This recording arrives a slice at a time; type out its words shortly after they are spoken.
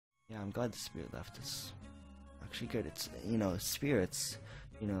I'm glad the spirit left. It's actually good. It's, you know, spirits,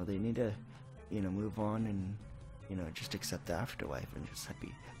 you know, they need to, you know, move on and, you know, just accept the afterlife and just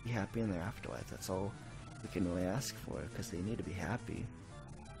be happy in their afterlife. That's all we can really ask for, because they need to be happy.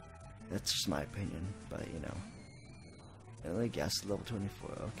 That's just my opinion, but, you know. I guess level 24,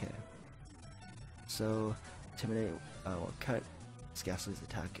 okay. So, Intimidate will cut Gastly's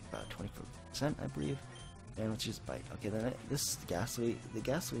attack about 24%, I believe. And let's just bite. Okay, then this Gastly, the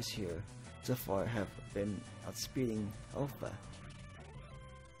Gastlys here so far have been outspeeding Alpha.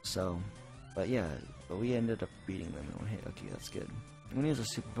 So, but yeah, but we ended up beating them in one hit. Okay, that's good. I'm gonna use a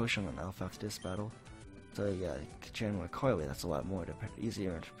super potion on Alpha after this battle. So yeah, Chandler Coily, that's a lot more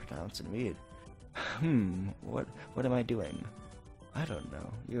easier to pronounce and read. What am I doing? I don't know.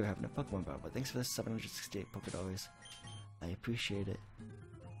 You're having a Pokemon battle, but thanks for the 768 Pokédollars. I appreciate it.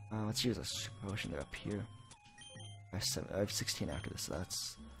 Let's use a super potion. They're up here. I have 16 after this, so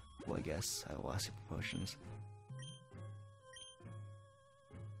that's, well, I guess I have a lot of super potions.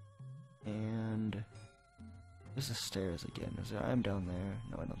 And there's the stairs again. Is there? I'm down there.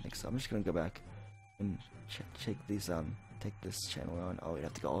 No, I don't think so. I'm just gonna go back and take these take this channel around. Oh, we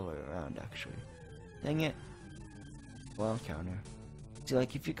have to go all the way around actually. Dang it! Well, counter. See,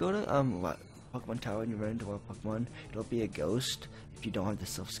 like if you go to Pokemon Tower and you run into a Pokemon, it'll be a ghost if you don't have the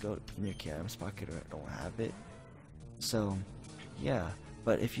Silph Scope in your Kyurem's pocket or don't have it. So, yeah.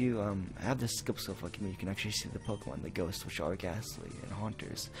 But if you have the Silph Scope like me, you can actually see the Pokemon, the ghosts, which are Ghastly and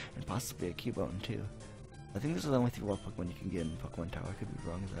Haunters, and possibly a Cubone too. I think this is the only 3 wild Pokemon you can get in Pokemon Tower. I could be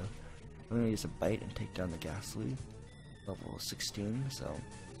wrong though. I'm gonna use a Bite and take down the Ghastly, level 16. So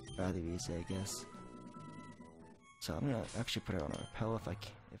rather easy, I guess. So I'm gonna actually put it on a Repel if I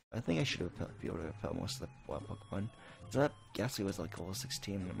can. I think I should be able to repel most of the wild Pokemon. So that Ghastly was like level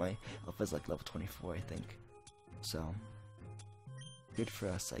 16, and my Alpha is like level 24, I think. So good for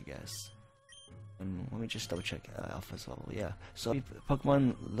us, I guess. And let me just double check Alpha's level. Yeah. So if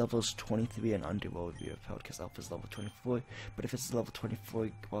Pokemon levels 23 and under will be repelled because Alpha's level 24. But if it's level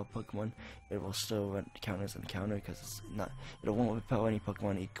 24 wild Pokemon, it will still run count as encounter because it's not. It won't repel any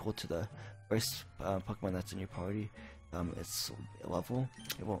Pokemon equal to the first Pokemon that's in your party. Its level.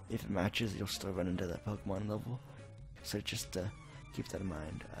 It won't. If it matches, you'll still run into that Pokemon level. So just keep that in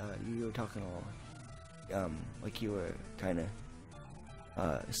mind. You were talking all like you were kind of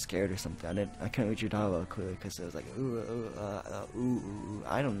scared or something. I couldn't read your dialogue clearly because it was like ooh.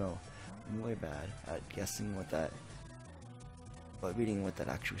 I don't know. I'm way bad at guessing reading what that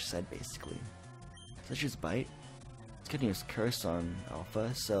actually said basically. So let's just bite. It's gonna use Curse on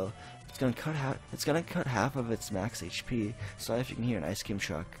Alpha, so it's gonna cut half of its max HP. So if you can hear an ice cream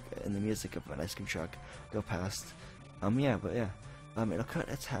truck and the music of an ice cream truck go past, it'll cut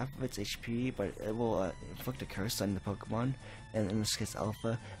half of its HP, but it will inflict a curse on the Pokemon, and in this case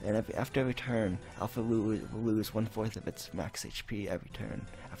Alpha. And after every turn, Alpha will lose 1/4 of its max HP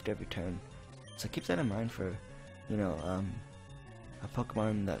after every turn. So keep that in mind for, you know, a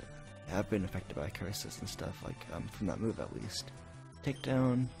Pokemon that have been affected by curses and stuff, like from that move at least.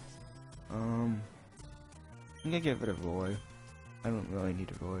 Takedown. I'm gonna get rid of Roar. I don't really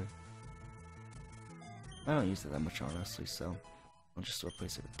need a Roar. I don't use it that much honestly, so I'll just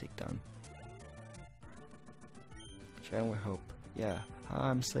replace it with Takedown. Chandler Hope. Yeah,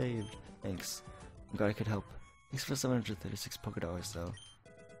 I'm saved. Thanks. I'm glad I could help. Thanks for 736 Pokédollars though.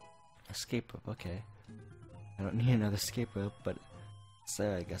 Escape rope, okay. I don't need another escape rope, but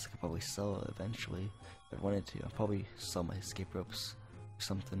so I guess I could probably sell it eventually if I wanted to. I'll probably sell my escape ropes or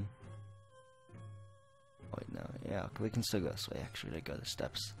something. Oh, wait, no, yeah, we can still go this way actually to go the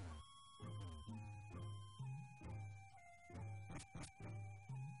steps.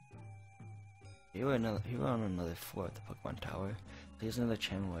 Here we're on another floor at the Pokemon Tower. Here's another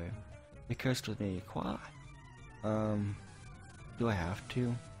channeler. They cursed with me. Why? Do I have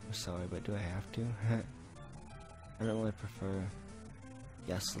to? I'm sorry, but do I have to? I don't really prefer.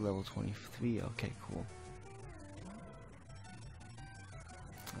 Yes, level 23. Okay, cool.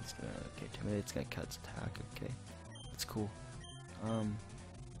 That's gonna. Okay, Intimidate's gonna cut its attack. Okay, that's cool.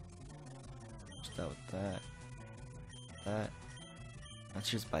 Start with that. That's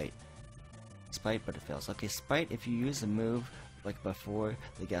just bite. Spite, but it fails. Okay, Spite, if you use a move like before,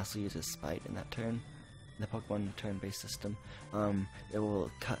 the Ghastly uses Spite in that turn, the Pokemon turn-based system, it'll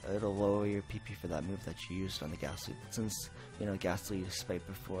lower your PP for that move that you used on the Ghastly. But since, you know, Ghastly used Spite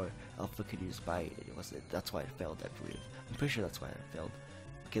before Alpha could use Bite, that's why it failed, I believe. I'm pretty sure that's why it failed.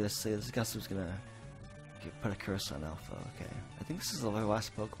 Okay, let's say this Ghastly's gonna put a curse on Alpha. Okay, I think this is the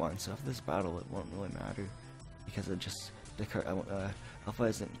last Pokemon, so after this battle it won't really matter because it just Alpha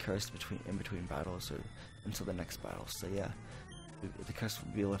isn't cursed in between battles or until the next battle. So yeah, the curse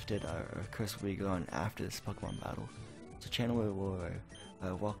will be lifted, or curse will be gone after this Pokemon battle. So Channel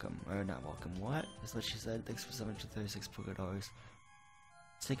will welcome, or not welcome, what? That's what she said. Thanks for 736 $.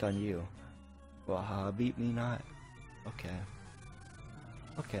 Take on you. Well, beat me not. Okay.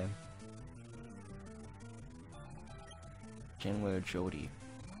 Okay. Channel Jody.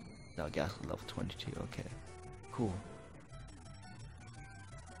 Now Ghastly level 22, okay. Cool.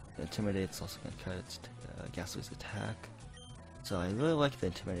 The Intimidate's also gonna cut its Ghastly's attack. So I really like the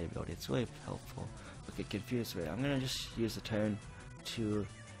Intimidate ability, it's really helpful. Okay, Confuse Ray. I'm gonna just use the turn to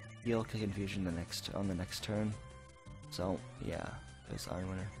heal Confusion on the next turn. So yeah, I'm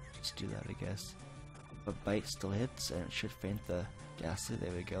gonna just do that, I guess. But Bite still hits, and it should faint the Ghastly.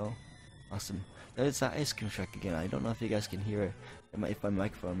 There we go. Awesome. There's that ice cream truck again. I don't know if you guys can hear it. If my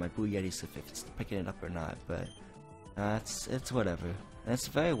microphone, my Blue Yeti, if it's picking it up or not, but it's whatever. And it's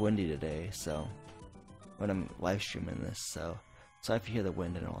very windy today, so when I'm live streaming this, so sorry if you hear the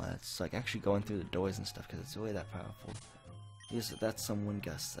wind and all that. It's like actually going through the doors and stuff because it's really that powerful. That's some wind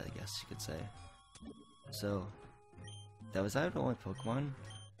gusts, I guess you could say. So that was the only Pokemon.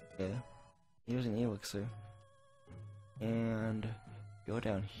 Yeah, here's an Elixir, and go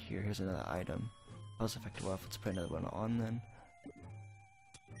down here. Here's another item. Pulse effective off. Let's put another one on then.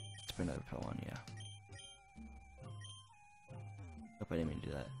 Let's put another pill on, yeah. Nope, I didn't mean to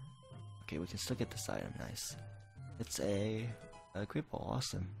do that. Okay, we can still get this item, nice. It's a Great Ball,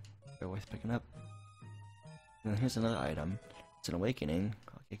 awesome. Very worth picking up. And then here's another item. It's an Awakening.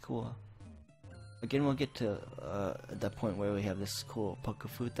 Okay, cool. Again, we'll get to that point where we have this cool Poke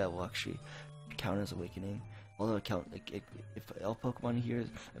Food that will actually count as Awakening. Although it count, if all Pokemon here,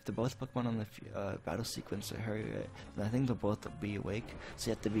 if they're both Pokemon on the battle sequence are hurry, then I think they'll both be awake. So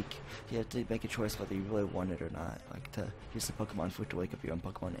you have to make a choice whether you really want it or not. Like to use the Pokemon food to wake up your own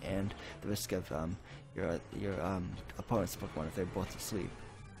Pokemon, and the risk of your opponent's Pokemon if they're both asleep.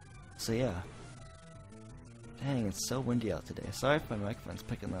 So yeah. Dang, it's so windy out today. Sorry if my microphone's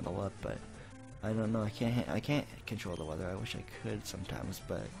picking that all up, but I don't know. I can't control the weather. I wish I could sometimes,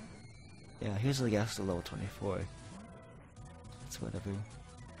 but. Yeah, here's the Ghastly level 24. It's whatever.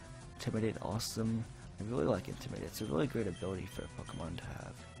 Intimidate, awesome. I really like Intimidate. It's a really great ability for a Pokemon to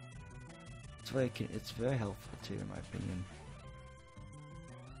have. It's very helpful too, in my opinion.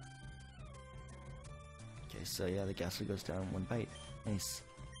 Okay, so yeah, the Ghastly goes down in one bite. Nice.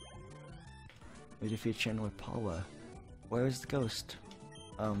 We defeat Channel Paula. Where is the ghost?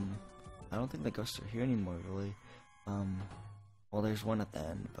 I don't think the ghosts are here anymore, really. Well, there's one at the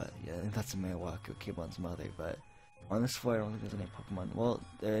end, but yeah, I think that's a Milwaukee, Kibon's mother, but on this floor, I don't think there's any Pokemon. Well,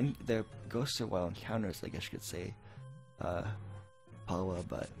 they're ghosts are wild encounters, I guess you could say. Paula,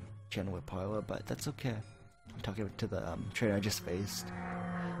 but Channel with Paula, but that's okay. I'm talking to the trainer I just faced.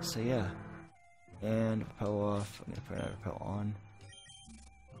 So yeah. And Repel off, I'm gonna put another Repel on.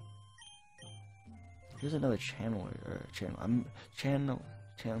 Here's another Channeler, Chandler,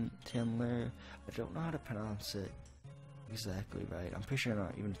 I don't know how to pronounce it exactly right. I'm pretty sure I'm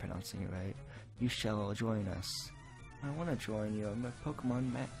not even pronouncing it right. You shall join us. I want to join you. I'm a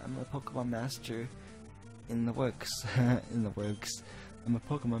Pokemon master in the works. I'm a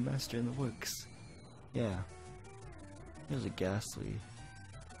Pokemon master in the works. Yeah. Here's a Ghastly.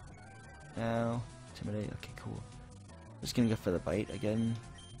 Now, Intimidate. Okay, cool. Just gonna go for the bite again.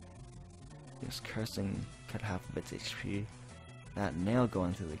 Just cursing, cut half of its HP. That nail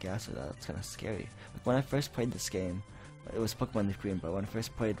going through the Ghastly, that's kind of scary. Like when I first played this game, it was Pokemon Leaf Green, but when I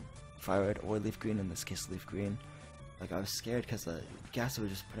first played FireRed or Leaf Green, in this case Leaf Green, like I was scared because the Ghastly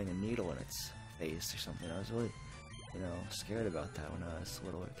was just putting a needle in its face or something. I was really, scared about that when I was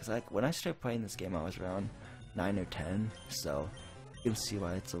little. Because when I started playing this game, I was around 9 or 10, so you can see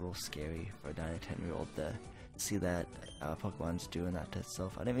why it's a little scary for a 9 or 10-year-old to see that Pokemon's doing that to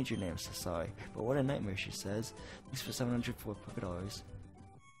itself. I didn't read your name, so sorry. But what a nightmare, she says. Thanks for 704 $.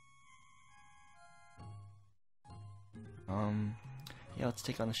 Yeah, let's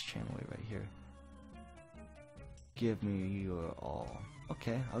take on this Channel right here. Give me your all.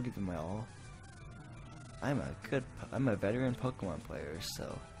 Okay, I'll give you my all. I'm a veteran Pokemon player,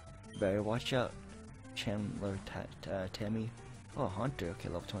 so better watch out. Chandler, Tammy. Oh, Haunter. Okay,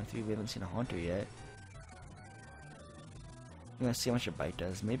 level 23. We haven't seen a Haunter yet. I'm gonna see how much a bite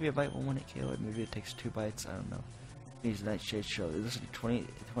does. Maybe a bite will 1-hit KO it. Maybe it takes 2 bites. I don't know. Use Nightshade Show. This is 23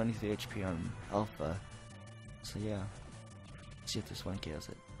 HP on Alpha. So yeah. Let's see if this one KOs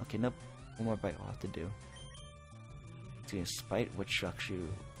it. Okay, nope. One more bite we'll have to do. It's gonna Spite, which actually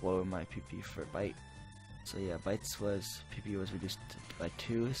lower my PP for bite. So yeah, bites PP was reduced by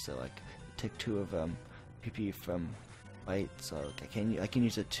 2. So like, it took 2 of PP from bite. So like, I can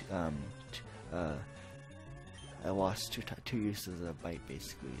use it I lost two uses of bite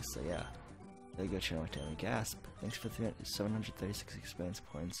basically. So yeah, there you go, channel Taylor Gasp. Thanks for 736 experience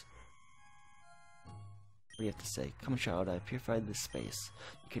points. What do you have to say? Come child, I purified this space.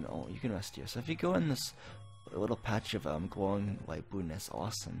 You can rest here. So if you go in this little patch of glowing light blueness,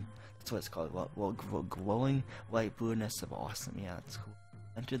 awesome. That's what it's called. Well, glowing light blueness of awesome. Yeah, that's cool.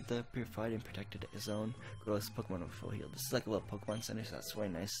 Entered the purified and protected zone. Grotle's Pokemon will full heal. This is like a little Pokemon Center, so that's really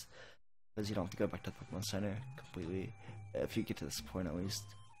nice. Because you don't have to go back to the Pokemon Center completely. If you get to this point at least.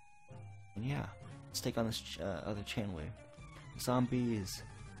 And yeah, let's take on this other channeler. Zombies.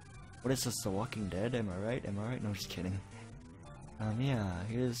 What is this, The Walking Dead? Am I right? Am I right? No, just kidding. Yeah,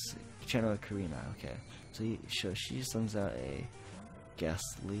 here's Channeler Karina. Okay, so she sends out a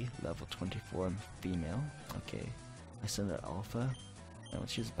Ghastly, level 24 female. Okay, I send out Alpha. Now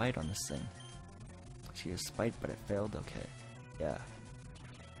let's use Bite on this thing. She used Spite, but it failed. Okay, yeah.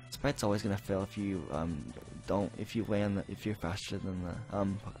 Spite's always gonna fail if you if you're faster than the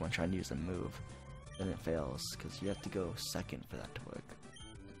Pokemon trying to use a move, then it fails because you have to go second for that to work.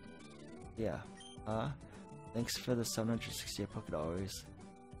 Yeah. Thanks for the 760 $.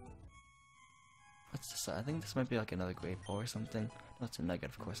 What's this? I think this might be like another Great Ball or something. No, it's a Nugget.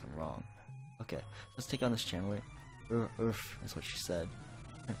 Of course, I'm wrong. Okay, let's take on this channeler. Earth is what she said.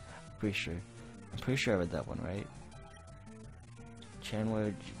 I'm pretty sure I read that one right.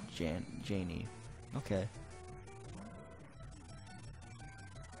 Channeler Janie. Okay.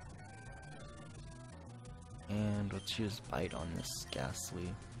 And let's use Bite on this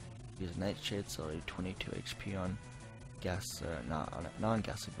Ghastly. Use Nightshade, so 22 HP on not on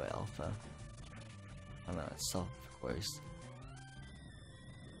non-Ghastly, but Alpha. On itself, of course.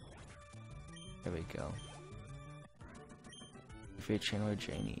 There we go. Favorite Channeler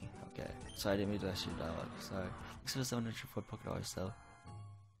Janie. Okay. So I didn't mean to ask you Dialga. Sorry. Thanks for the 704 $. though.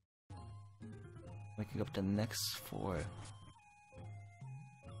 We can go up to the next 4.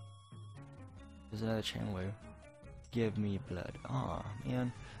 There's another channeler. Give me blood. Aw,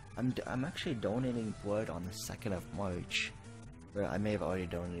 man. I'm actually donating blood on the 2nd of March. Or I may have already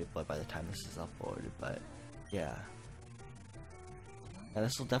donated blood by the time this is uploaded, but yeah.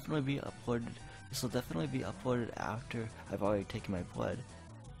 This will definitely be uploaded. This will definitely be uploaded after I've already taken my blood.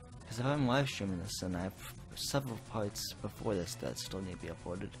 Because if I'm live streaming this, and I have several parts before this that still need to be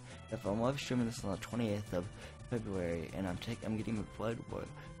uploaded. If I'm live streaming this on the 28th of February, and I'm getting my blood, or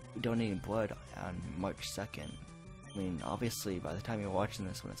donating blood on March 2nd. I mean, obviously, by the time you're watching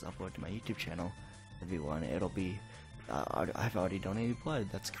this, when it's uploaded to my YouTube channel, everyone, it'll be. I've already donated blood.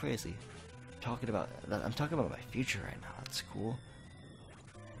 That's crazy. I'm talking about my future right now. That's cool.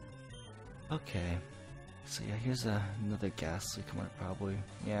 Okay. So yeah, here's another Ghastly coming up probably.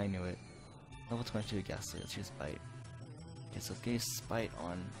 Yeah, I knew it. Level 22 Ghastly. Let's use Bite. Okay, so let's get Spite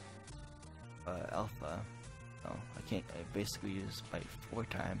on Alpha. Oh, I can't. I basically use Bite 4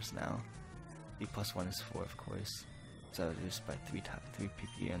 times now. B plus 1 is 4, of course. So I would use Bite 3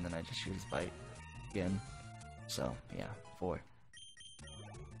 PP, and then I just use Bite again. So yeah, 4.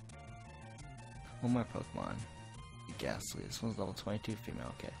 One more Pokemon. Ghastly. This one's level 22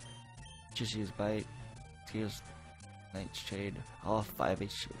 female. Okay. Just use Bite. Use Nightshade. I'll have 5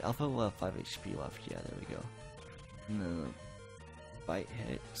 HP. Alpha will have 5 HP left. Yeah, there we go. And then the Bite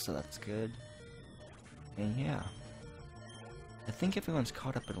hit, so that's good. And yeah. I think everyone's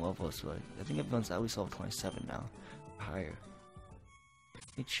caught up in levels, so I think everyone's at least level 27 now. Higher.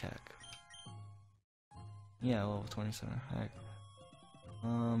 Let me check. Yeah, level 27 or higher.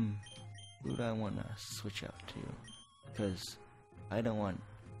 Who do I want to switch out to? Because I don't want.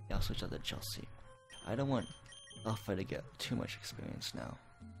 Yeah, I'll switch out to Chelsea. I don't want Alpha to get too much experience now.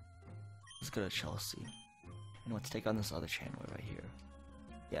 Let's go to Chelsea. And let's take on this other channeler right here.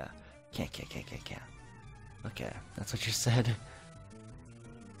 Yeah. Can't. Okay, that's what you said.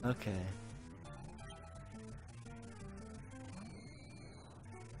 Okay.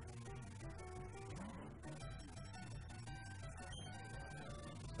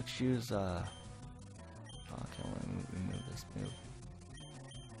 Let's use, okay, let me remove this move.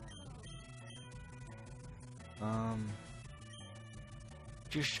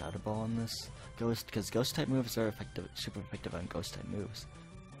 Just Shadow Ball on this. Because Ghost type moves are super effective on Ghost type moves.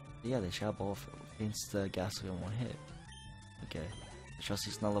 Yeah, they Shadow Ball against the Ghastly on 1 hit. Okay.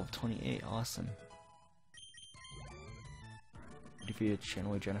 Chelsea's now level 28, awesome. Defeated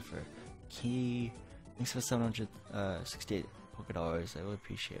Channeler Jennifer. Key. Thanks for 768 $. I really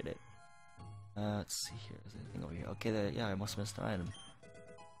appreciate it. Let's see here. Is there anything over here? Okay, yeah, I must have missed an item.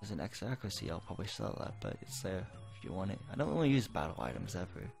 There's an X accuracy. I'll probably sell that, but it's there if you want it. I don't really use battle items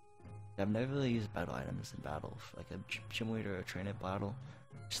ever. I've never really used battle items in battle, like a gym leader or a trainer battle.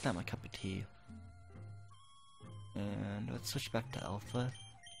 Just not my cup of tea. And let's switch back to Alpha.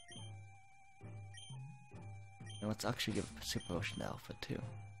 And let's actually give a Super Potion to Alpha too.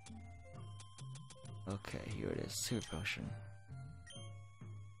 Okay, here it is, Super Potion.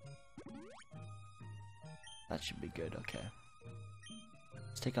 That should be good, okay.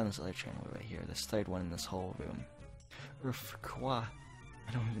 Let's take on this other channel right here, this third one in this whole room. Urfqua.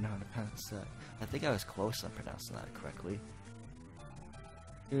 I don't even know how to pronounce that. I think I was close on pronouncing that correctly.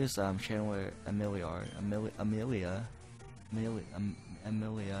 Here's Chandler Amelia.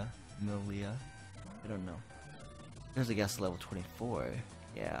 I don't know. There's a guest level 24.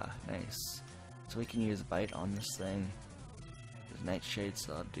 Yeah, nice. So we can use Bite on this thing. There's Nightshade,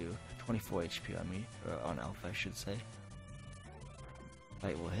 so I'll do 24 HP on me, or on Alpha, I should say.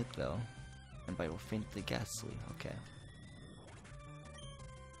 Bite will hit though, and Bite will faint the Ghastly. Okay.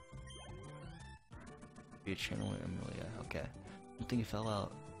 Be a Chandler Amelia. Okay. I think he fell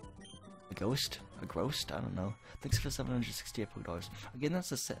out. A ghost? A grost? I don't know. Thanks for $768 dollars. Again,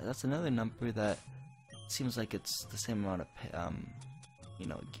 that's another number that seems like it's the same amount of you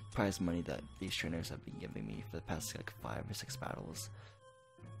know, prize money that these trainers have been giving me for the past like 5 or 6 battles.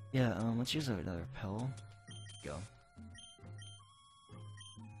 Yeah, let's use another pill. Go.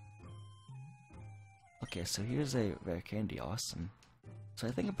 Okay, so here's a rare candy. Awesome. So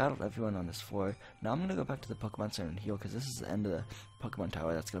I think I battled everyone on this floor. Now I'm gonna go back to the Pokemon Center and heal, because this is the end of the Pokemon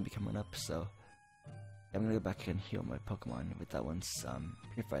Tower that's gonna be coming up, so I'm gonna go back and heal my Pokemon with that one's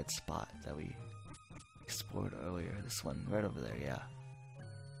purified spot that we explored earlier. This one, right over there, yeah.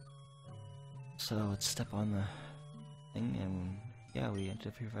 So let's step on the thing, and yeah, we enter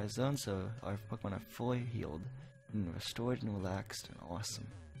the purified zone, so our Pokemon are fully healed, and restored and relaxed, and awesome.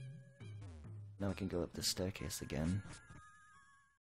 Now we can go up the staircase again.